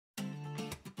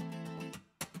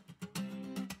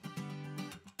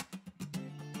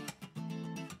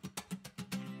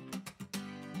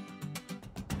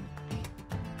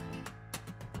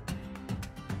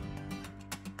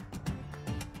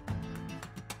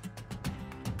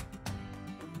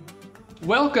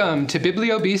Welcome to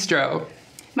Biblio Bistro.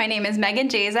 My name is Megan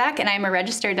Jazak, and I'm a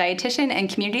registered dietitian and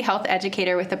community health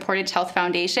educator with the Portage Health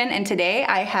Foundation. And today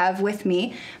I have with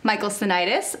me Michael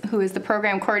Sinitis, who is the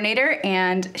program coordinator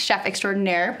and chef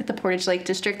extraordinaire with the Portage Lake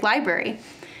District Library.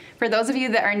 For those of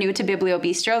you that are new to Biblio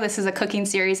Bistro, this is a cooking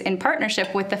series in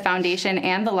partnership with the foundation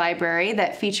and the library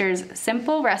that features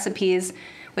simple recipes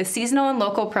with seasonal and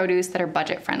local produce that are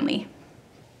budget friendly.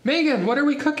 Megan, what are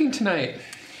we cooking tonight?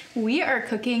 We are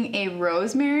cooking a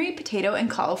rosemary, potato, and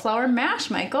cauliflower mash,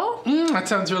 Michael. That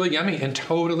sounds really yummy and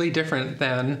totally different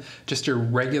than just your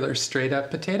regular straight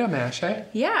up potato mash, eh?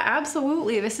 Yeah,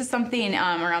 absolutely. This is something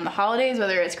around the holidays,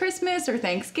 whether it's Christmas or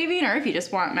Thanksgiving, or if you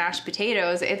just want mashed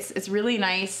potatoes, it's really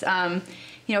nice.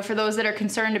 You know, for those that are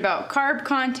concerned about carb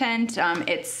content,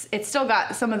 it's still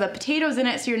got some of the potatoes in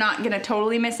it, so you're not going to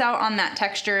totally miss out on that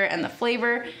texture and the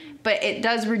flavor. But it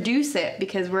does reduce it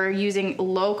because we're using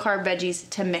low-carb veggies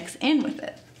to mix in with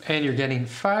it. And you're getting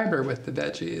fiber with the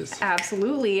veggies.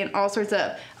 Absolutely, and all sorts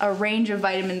of a range of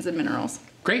vitamins and minerals.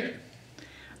 Great.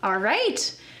 All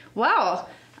right. Well,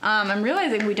 I'm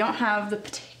realizing we don't have the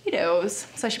potatoes,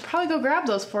 so I should probably go grab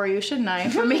those for you, shouldn't I?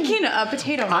 For making a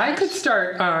potato mash. I could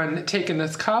start on taking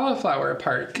this cauliflower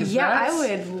apart. I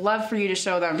would love for you to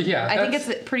show them. Yeah, I think it's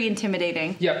pretty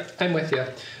intimidating. Yep, I'm with you.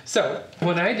 So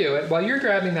when I do it, while you're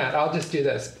grabbing that, I'll just do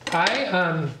this.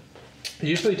 I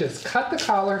usually just cut the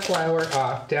cauliflower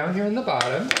off down here in the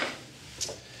bottom.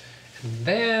 And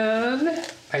then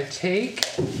I take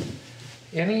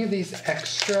any of these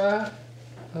extra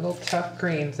little tough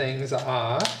green things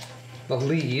off. The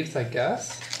leaves, I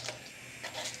guess.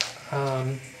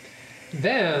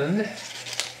 Then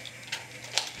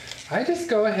I just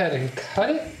go ahead and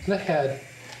cut the head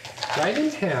right in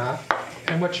half.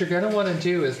 And what you're going to want to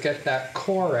do is get that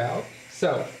core out.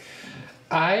 So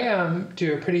I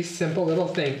do a pretty simple little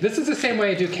thing. This is the same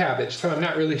way I do cabbage, so I'm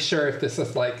not really sure if this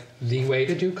is like the way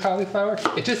to do cauliflower.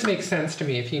 It just makes sense to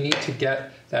me if you need to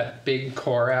get that big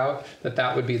core out,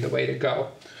 that would be the way to go.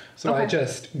 So okay. I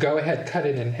just go ahead, cut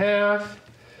it in half,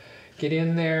 get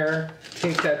in there,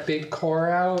 take that big core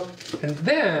out. And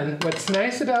then what's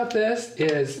nice about this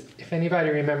is, if anybody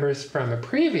remembers from a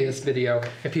previous video,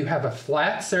 if you have a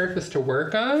flat surface to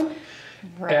work on,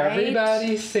 right,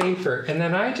 everybody's safer. And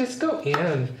then I just go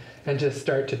in and just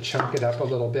start to chunk it up a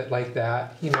little bit like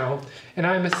that, you know. And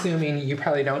I'm assuming you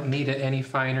probably don't need it any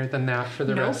finer than that for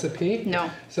the recipe.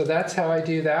 No. So that's how I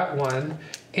do that one.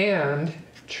 And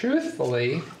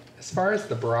truthfully, as far as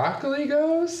the broccoli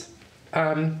goes,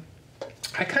 I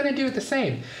kind of do it the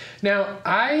same. Now,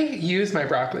 I use my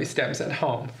broccoli stems at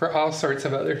home for all sorts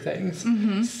of other things,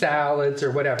 salads or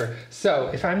whatever.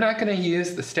 So if I'm not going to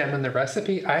use the stem in the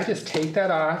recipe, I just take that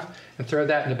off and throw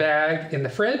that in a bag in the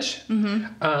fridge.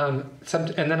 And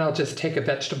then I'll just take a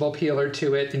vegetable peeler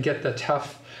to it and get the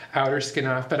tough outer skin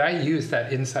off. But I use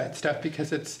that inside stuff because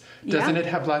doesn't it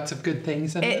have lots of good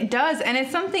things in it? It does, and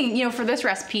it's something, you know, for this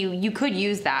recipe, you could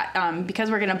use that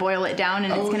because we're going to boil it down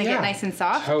and it's going to get nice and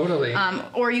soft. Totally.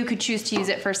 Or you could choose to use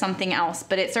it for something else,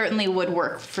 but it certainly would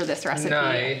work for this recipe.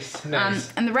 Nice,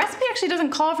 nice. And the recipe actually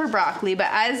doesn't call for broccoli, but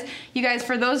as you guys,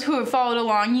 for those who have followed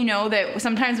along, you know that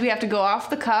sometimes we have to go off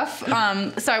the cuff.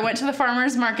 So I went to the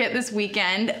farmer's market this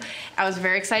weekend. I was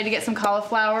very excited to get some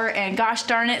cauliflower, and gosh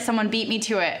darn it, someone beat me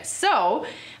to it. So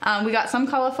we got some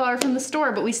cauliflower from the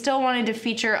store, but we still wanted to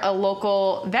feature a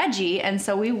local veggie, and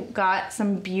so we got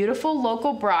some beautiful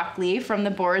local broccoli from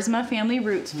the Boersma Family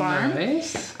Roots Farm.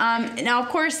 Nice. Now, of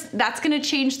course, that's going to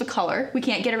change the color. We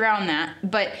can't get around that.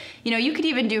 But, you know, you could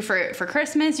even do for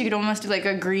Christmas, you could almost do like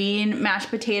a green mashed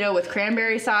potato with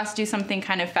cranberry sauce, do something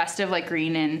kind of festive like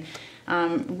green and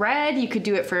red. You could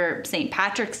do it for St.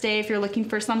 Patrick's Day if you're looking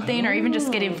for something, or even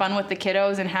just getting fun with the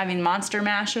kiddos and having monster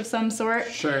mash of some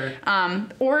sort. Sure.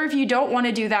 Or if you don't want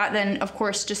to do that, then of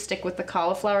course just stick with the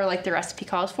cauliflower like the recipe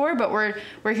calls for. But we're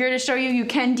here to show you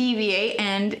can deviate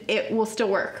and it will still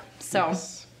work. So.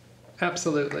 Yes,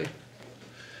 absolutely.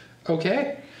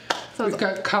 Okay. So we've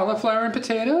got cauliflower and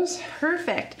potatoes.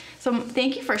 Perfect. So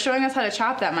thank you for showing us how to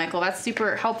chop that, Michael. That's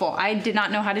super helpful. I did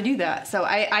not know how to do that. So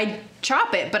I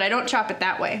chop it, but I don't chop it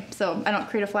that way. So I don't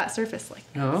create a flat surface like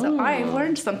that. So I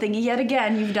learned something yet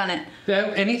again. You've done it.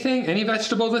 Yeah, any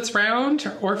vegetable that's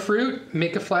round or fruit,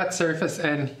 make a flat surface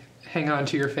and hang on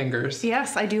to your fingers.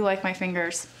 Yes, I do like my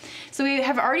fingers. So we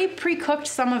have already pre-cooked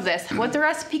some of this. What the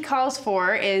recipe calls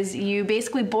for is you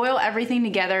basically boil everything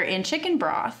together in chicken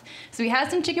broth. So we had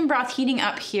some chicken broth heating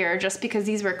up here just because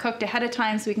these were cooked ahead of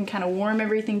time so we can kind of warm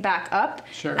everything back up.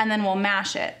 Sure. And then we'll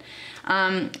mash it.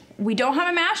 We don't have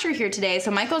a masher here today,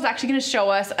 so Michael's actually going to show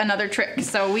us another trick.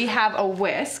 So we have a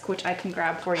whisk, which I can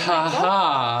grab for you, Michael. Ha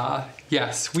ha!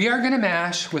 Yes, we are going to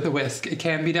mash with a whisk. It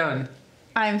can be done.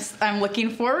 I'm looking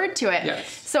forward to it. Yes.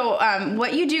 So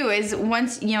what you do is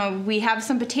once, we have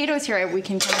some potatoes here we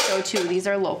can kind of show too. These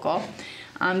are local.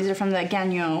 These are from the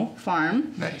Gagnon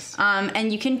Farm. Nice.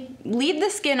 And you can leave the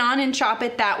skin on and chop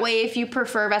it that way if you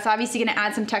prefer. That's obviously going to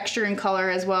add some texture and color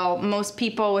as well. Most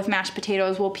people with mashed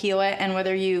potatoes will peel it, and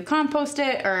whether you compost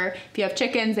it or if you have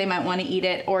chickens, they might want to eat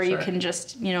it, or you can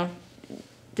just,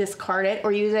 discard it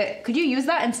or use it. Could you use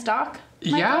that in stock,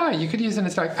 Michael? Yeah, you could use it in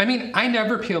stock. I mean, I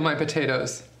never peel my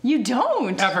potatoes. You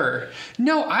don't? Ever.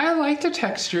 No, I like the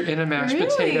texture in a mashed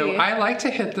potato. Really? I like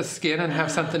to hit the skin and have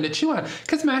something to chew on.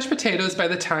 Because mashed potatoes, by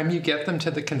the time you get them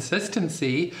to the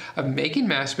consistency of making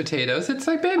mashed potatoes, it's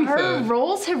like baby Our food.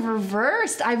 roles have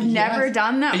reversed. I've never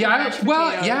done that with mashed potatoes.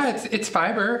 Well, yeah, it's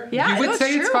fiber. Yeah, you would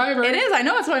say true. it's fiber. It is. I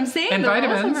know. That's what I'm saying. And the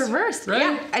vitamins, roles have reversed. right?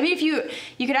 Yeah. I mean, if you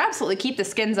could absolutely keep the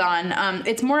skins on.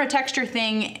 It's more a texture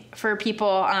thing for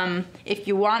people. If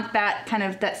you want that kind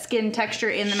of that skin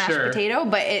texture in the mashed potato,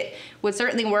 but it would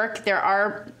certainly work. There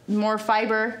are more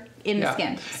fiber in the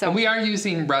skin. So and we are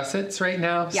using russets right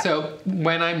now. Yeah. So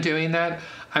when I'm doing that,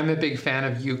 I'm a big fan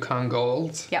of Yukon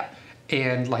Golds. Yep.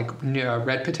 And like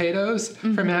red potatoes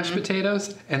for mashed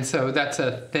potatoes. And so that's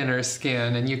a thinner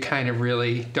skin, and you kind of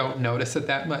really don't notice it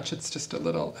that much. It's just a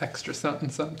little extra something.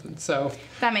 So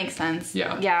that makes sense.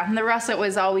 Yeah. Yeah. And the russet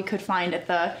was all we could find at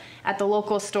the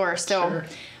local store. So Sure.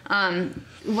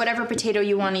 Whatever potato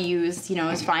you want to use,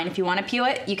 is fine. If you want to peel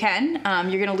it, you can.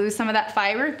 You're going to lose some of that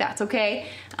fiber. That's okay.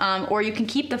 Or you can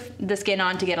keep the skin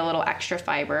on to get a little extra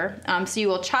fiber. So you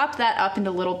will chop that up into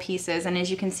little pieces. And as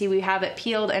you can see, we have it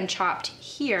peeled and chopped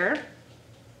here.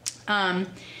 And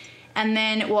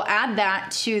then we'll add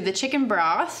that to the chicken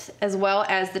broth as well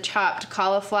as the chopped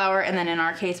cauliflower. And then in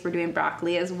our case, we're doing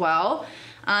broccoli as well.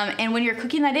 And when you're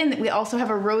cooking that in, we also have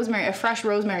a fresh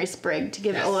rosemary sprig to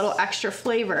give it a little extra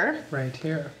flavor. right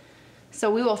here. So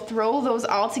we will throw those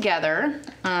all together.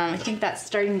 I think that's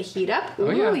starting to heat up. Ooh,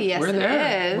 Oh yeah, yes, we're it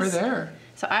there. is. We're there.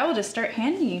 So I will just start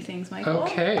handing you things, Michael.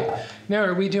 Okay. Now,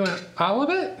 are we doing all of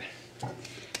it?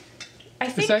 I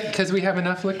Is think that because we have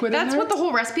enough liquid in there? that's what the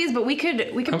whole recipe is, but we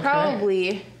could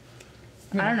probably,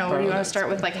 I don't know, what do you want to start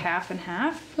with, like half and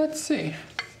half? Let's see.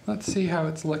 Let's see how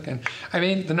it's looking. I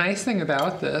mean, the nice thing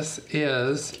about this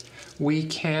is we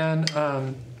can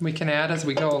add as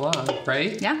we go along,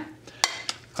 right? Yeah.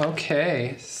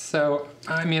 Okay. So,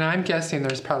 I mean, I'm guessing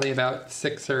there's probably about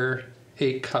 6 or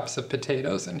 8 cups of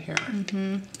potatoes in here.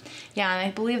 Mm-hmm. Yeah, and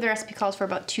I believe the recipe calls for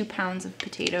about 2 pounds of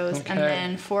potatoes and Okay.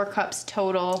 then 4 cups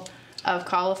total of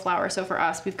cauliflower. So for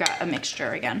us, we've got a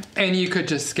mixture again. And you could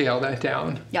just scale that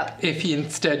down. Yep. If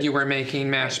instead you were making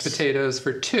mashed potatoes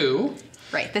for 2.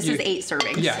 Right, this is 8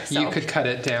 servings. Yeah, so. you could cut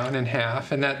it down in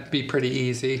half, and that'd be pretty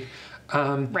easy.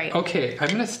 Right. Okay, I'm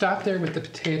gonna stop there with the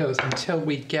potatoes until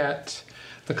we get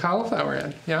the cauliflower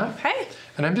in, yeah? Okay.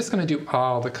 And I'm just gonna do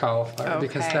all the cauliflower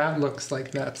because Okay. that looks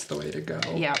like that's the way to go.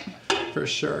 Yep. For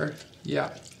sure,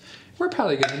 yeah. We're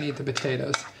probably gonna need the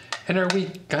potatoes. And are we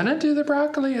gonna do the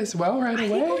broccoli as well right I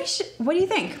away? think we should. What do you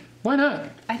think? Why not?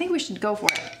 I think we should go for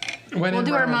it. When We'll in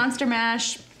do our Rome. monster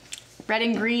mash, red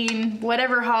and green,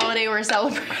 whatever holiday we're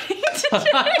celebrating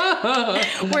today.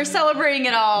 We're celebrating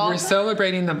it all. We're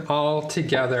celebrating them all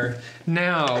together.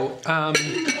 Now, I'm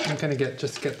gonna get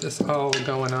this all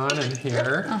going on in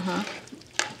here.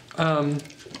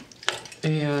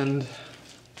 And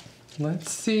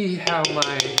let's see how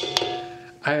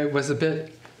I was a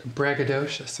bit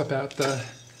braggadocious about the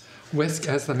whisk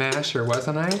as the masher,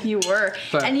 wasn't I? You were.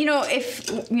 But- And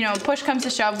if push comes to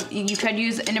shove, you could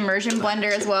use an immersion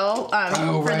blender as well.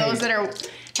 Oh, for right. those that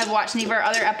have watched any of our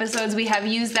other episodes, we have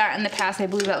used that in the past. I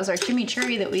believe that was our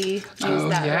chimichurri that we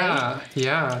used that, yeah. right?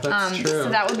 Yeah, that's true. So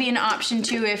that would be an option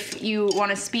too if you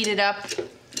want to speed it up.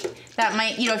 That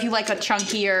might, if you like a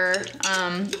chunkier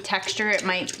texture, it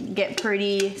might get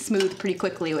pretty smooth pretty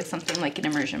quickly with something like an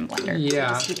immersion blender.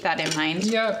 Yeah. So just keep that in mind.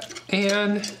 Yep,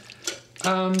 and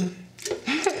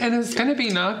it's gonna be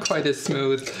not quite as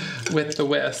smooth with the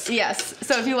whisk. Yes.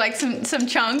 So if you like some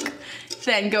chunk,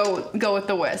 then go with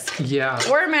the whisk. Yeah.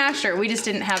 Or a masher. We just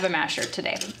didn't have a masher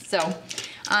today. So,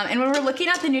 and when we're looking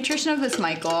at the nutrition of this,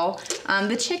 Michael,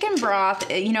 the chicken broth,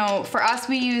 for us,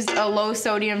 we use a low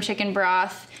sodium chicken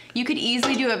broth. You could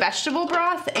easily do a vegetable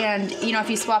broth, and if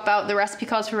you swap out, the recipe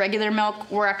calls for regular milk.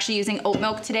 We're actually using oat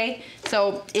milk today.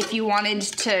 So if you wanted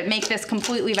to make this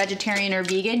completely vegetarian or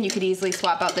vegan, you could easily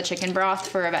swap out the chicken broth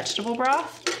for a vegetable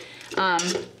broth.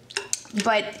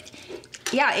 But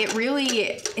yeah,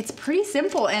 it's pretty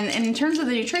simple. And in terms of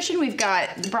the nutrition, we've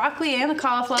got broccoli and the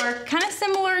cauliflower, kind of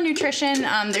similar nutrition.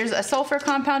 There's a sulfur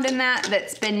compound in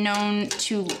that's been known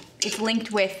it's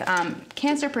linked with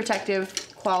cancer protective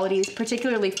qualities,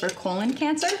 particularly for colon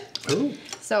cancer. Ooh.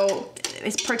 So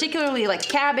it's particularly like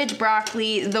cabbage,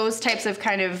 broccoli, those types of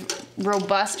kind of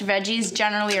robust veggies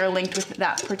generally are linked with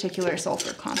that particular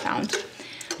sulfur compound.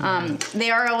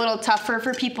 They are a little tougher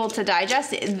for people to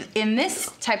digest. In this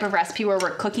type of recipe where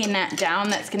we're cooking that down,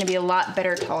 that's going to be a lot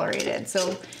better tolerated.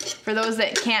 So for those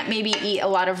that can't maybe eat a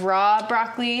lot of raw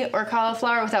broccoli or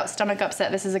cauliflower without stomach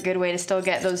upset, this is a good way to still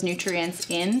get those nutrients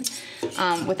in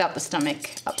without the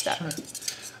stomach upset. Sure.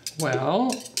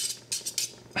 Well,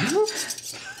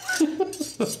 how's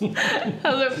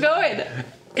it going?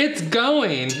 It's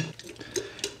going.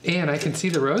 And I can see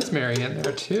the rosemary in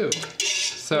there too.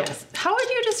 So, yes. How would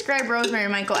you describe rosemary,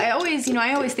 Michael? I always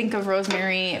think of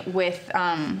rosemary with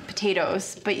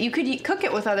potatoes, but you could cook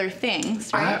it with other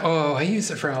things, right? I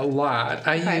use it for a lot.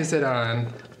 I use it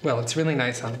on, well, it's really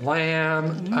nice on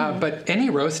lamb, but any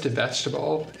roasted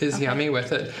vegetable is yummy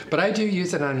with it. But I do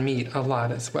use it on meat a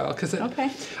lot as well, because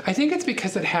I think it's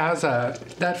because it has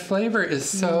that flavor is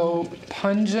so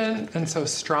pungent and so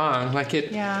strong. Like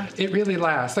it really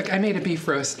lasts. Like I made a beef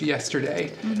roast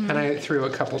yesterday, and I threw a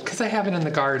couple, because I have it in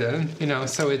the garden,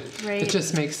 so it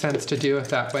just makes sense to do it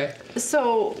that way.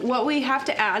 So what we have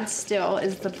to add still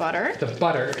is the butter. The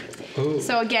butter. Ooh.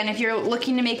 So again, if you're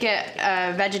looking to make it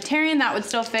vegetarian, that would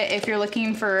still fit. If you're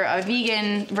looking for a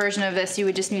vegan version of this, you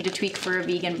would just need to tweak for a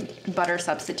vegan butter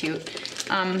substitute.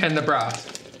 And the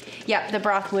broth. Yep, the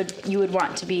broth you would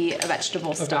want to be a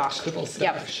vegetable stock. Vegetable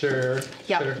stock. Yep. Sure.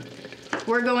 Yep. Sure.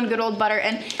 We're going good old butter.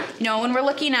 And, when we're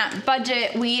looking at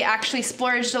budget, we actually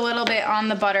splurged a little bit on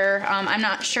the butter. I'm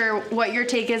not sure what your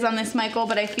take is on this, Michael,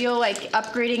 but I feel like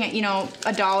upgrading it,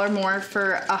 $1 more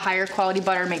for a higher quality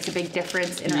butter makes a big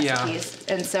difference in recipes.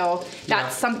 And so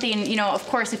that's something, of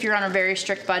course, if you're on a very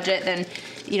strict budget, then,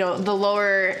 the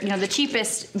lower, the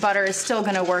cheapest butter is still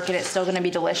going to work and it's still going to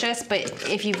be delicious. But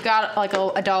if you've got like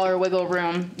a dollar wiggle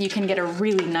room, you can get a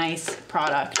really nice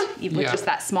product with just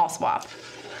that small swap.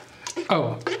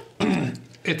 Oh,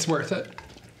 it's worth it.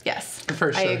 Yes,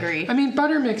 for sure. I agree. I mean,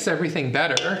 butter makes everything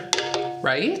better,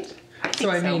 right? I think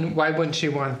I mean, why wouldn't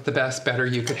you want the best better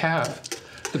you could have?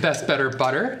 The best better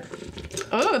butter?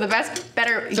 Oh, the best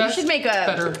better. You should make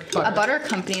a butter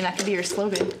company. That could be your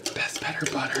slogan. Best better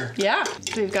butter. Yeah.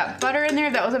 So we've got butter in there.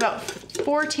 That was about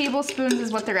 4 tablespoons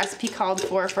is what the recipe called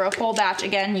for a full batch.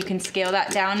 Again, you can scale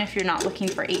that down if you're not looking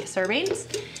for 8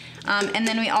 servings. And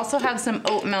then we also have some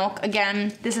oat milk.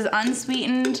 Again, this is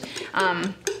unsweetened.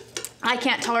 I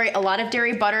can't tolerate a lot of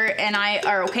dairy. Butter and I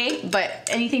are okay, but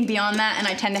anything beyond that, and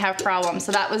I tend to have problems.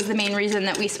 So that was the main reason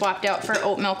that we swapped out for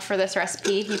oat milk for this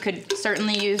recipe. You could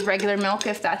certainly use regular milk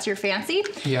if that's your fancy.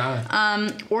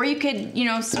 Yeah. Or you could,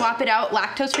 swap it out.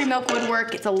 Lactose-free milk would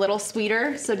work. It's a little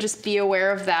sweeter, so just be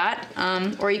aware of that.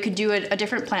 Or you could do a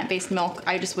different plant-based milk.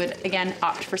 I just would, again,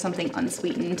 opt for something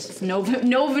unsweetened. Just no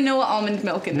vanilla almond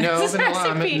milk in this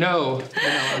recipe. No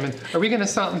vanilla almond. Are we going to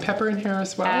salt and pepper in here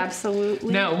as well?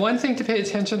 Absolutely. Now, one thing to pay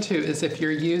attention to is if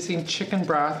you're using chicken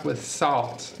broth with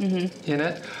salt in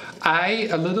it.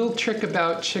 A little trick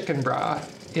about chicken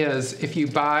broth is if you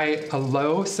buy a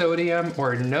low sodium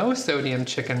or no sodium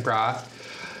chicken broth,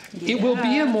 it will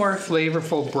be a more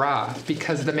flavorful broth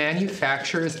because the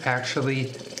manufacturers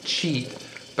actually cheat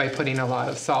by putting a lot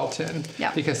of salt in.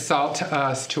 Yeah. Because salt to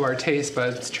us, to our taste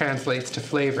buds, translates to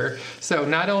flavor. So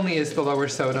not only is the lower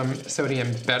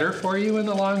sodium better for you in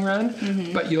the long run,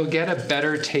 but you'll get a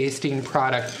better tasting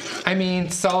product. I mean,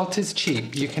 salt is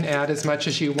cheap. You can add as much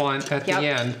as you want at the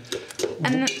end.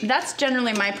 And that's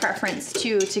generally my preference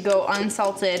too, to go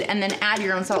unsalted and then add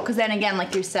your own salt. Because then again,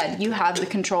 like you said, you have the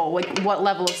control, like what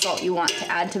level of salt you want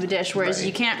to add to the dish, whereas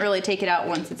you can't really take it out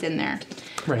once it's in there.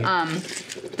 Right.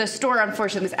 The store,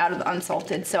 unfortunately, was out of the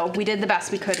unsalted, so we did the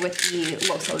best we could with the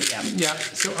low sodium. Yeah,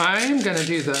 so I'm gonna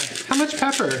do how much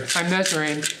pepper? I'm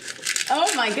measuring. Oh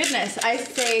my goodness, I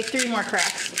say 3 more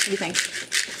cracks. What do you think?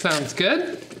 Sounds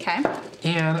good. Okay.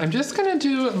 And I'm just gonna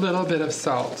do a little bit of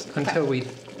salt until we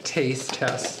taste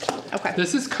test. Okay.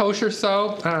 This is kosher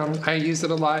salt. I use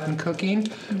it a lot in cooking,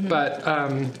 but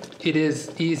it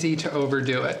is easy to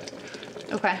overdo it.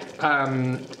 Okay.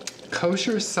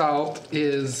 Kosher salt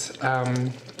is,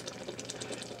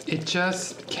 it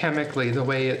just chemically, the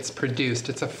way it's produced,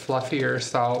 it's a fluffier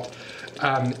salt.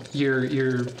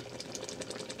 You're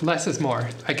less is more.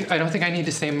 I don't think I need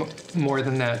to say more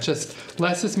than that. Just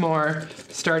less is more.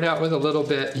 Start out with a little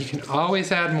bit. You can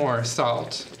always add more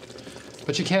salt,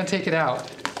 but you can't take it out.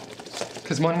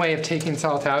 Because one way of taking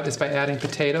salt out is by adding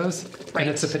potatoes, and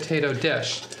it's a potato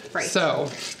dish. Right. So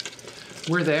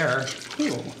we're there.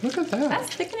 Ooh, look at that.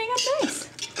 That's thickening up nice.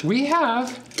 We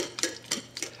have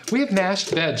mashed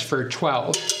veg for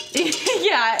 12.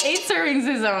 Yeah, 8 servings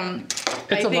is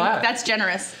It's a lot. That's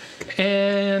generous.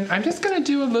 And I'm just gonna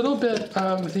do a little bit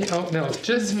of the oat milk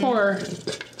just for,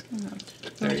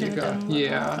 there you go,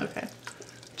 yeah. Okay.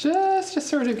 Just to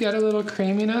sort of get a little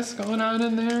creaminess going on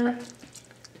in there.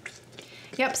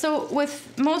 Yep, so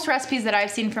with most recipes that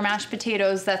I've seen for mashed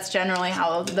potatoes, that's generally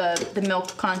how the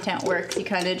milk content works. You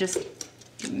kind of just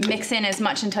mix in as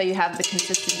much until you have the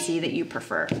consistency that you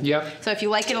prefer. Yep. So if you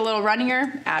like it a little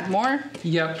runnier, add more.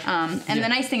 Yep. And Yep. the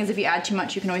nice thing is if you add too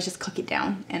much, you can always just cook it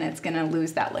down and it's gonna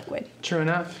lose that liquid. True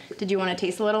enough. Did you want to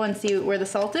taste a little and see where the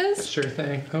salt is? Sure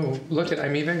thing. Oh, look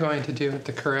I'm even going to do it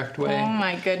the correct way. Oh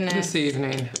my goodness. This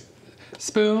evening.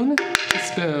 Spoon to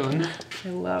spoon. I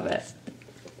love it.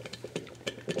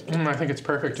 I think it's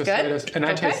perfect just Good? like this. And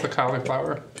I Okay. taste the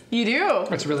cauliflower. You do?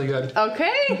 It's really good.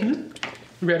 Okay.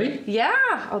 Ready? Yeah,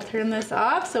 I'll turn this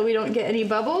off so we don't get any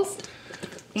bubbles.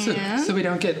 And So we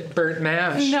don't get burnt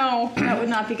mash. no, that would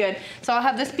not be good. So I'll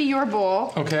have this be your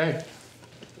bowl. Okay.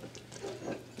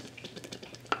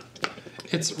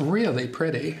 It's really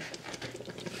pretty.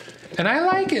 And I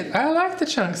like it. I like the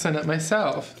chunks in it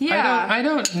myself. Yeah. I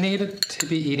don't need it to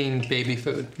be eating baby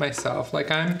food myself.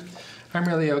 Like I'm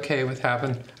really okay with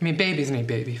having, I mean, babies need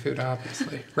baby food,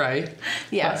 obviously, right?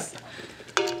 Yes.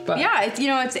 But Yeah,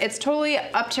 it's totally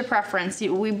up to preference.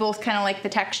 We both kind of like the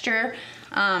texture,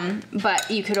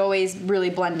 but you could always really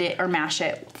blend it or mash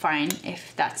it fine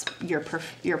if that's your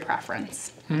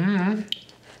preference.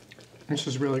 This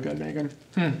is really good, Megan.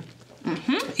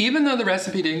 Even though the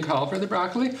recipe didn't call for the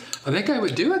broccoli, I think I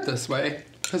would do it this way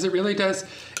because it really does.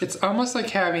 It's almost like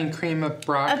having cream of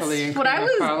broccoli and That's what cream I of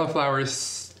was cauliflower.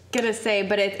 Gonna say,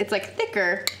 but it's like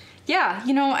thicker. Yeah,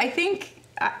 I think,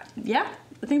 yeah,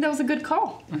 I think that was a good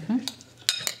call.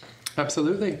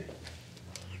 Absolutely.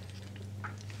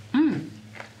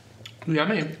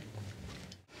 Yummy.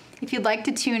 If you'd like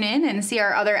to tune in and see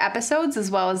our other episodes as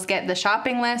well as get the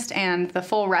shopping list and the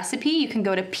full recipe, you can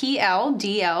go to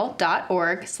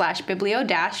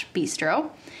pldl.org/biblio-bistro.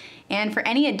 And for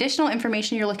any additional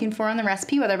information you're looking for on the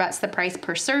recipe, whether that's the price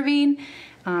per serving,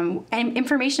 and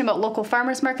information about local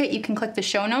farmers market, you can click the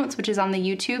show notes, which is on the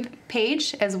YouTube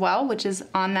page as well, which is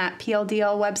on that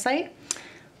PLDL website.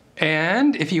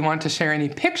 And if you want to share any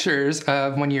pictures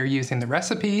of when you're using the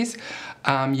recipes,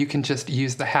 you can just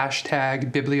use the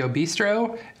hashtag Biblio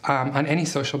Bistro on any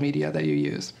social media that you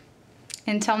use.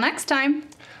 Until next time,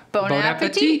 bon Bon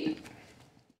appetit. appetit.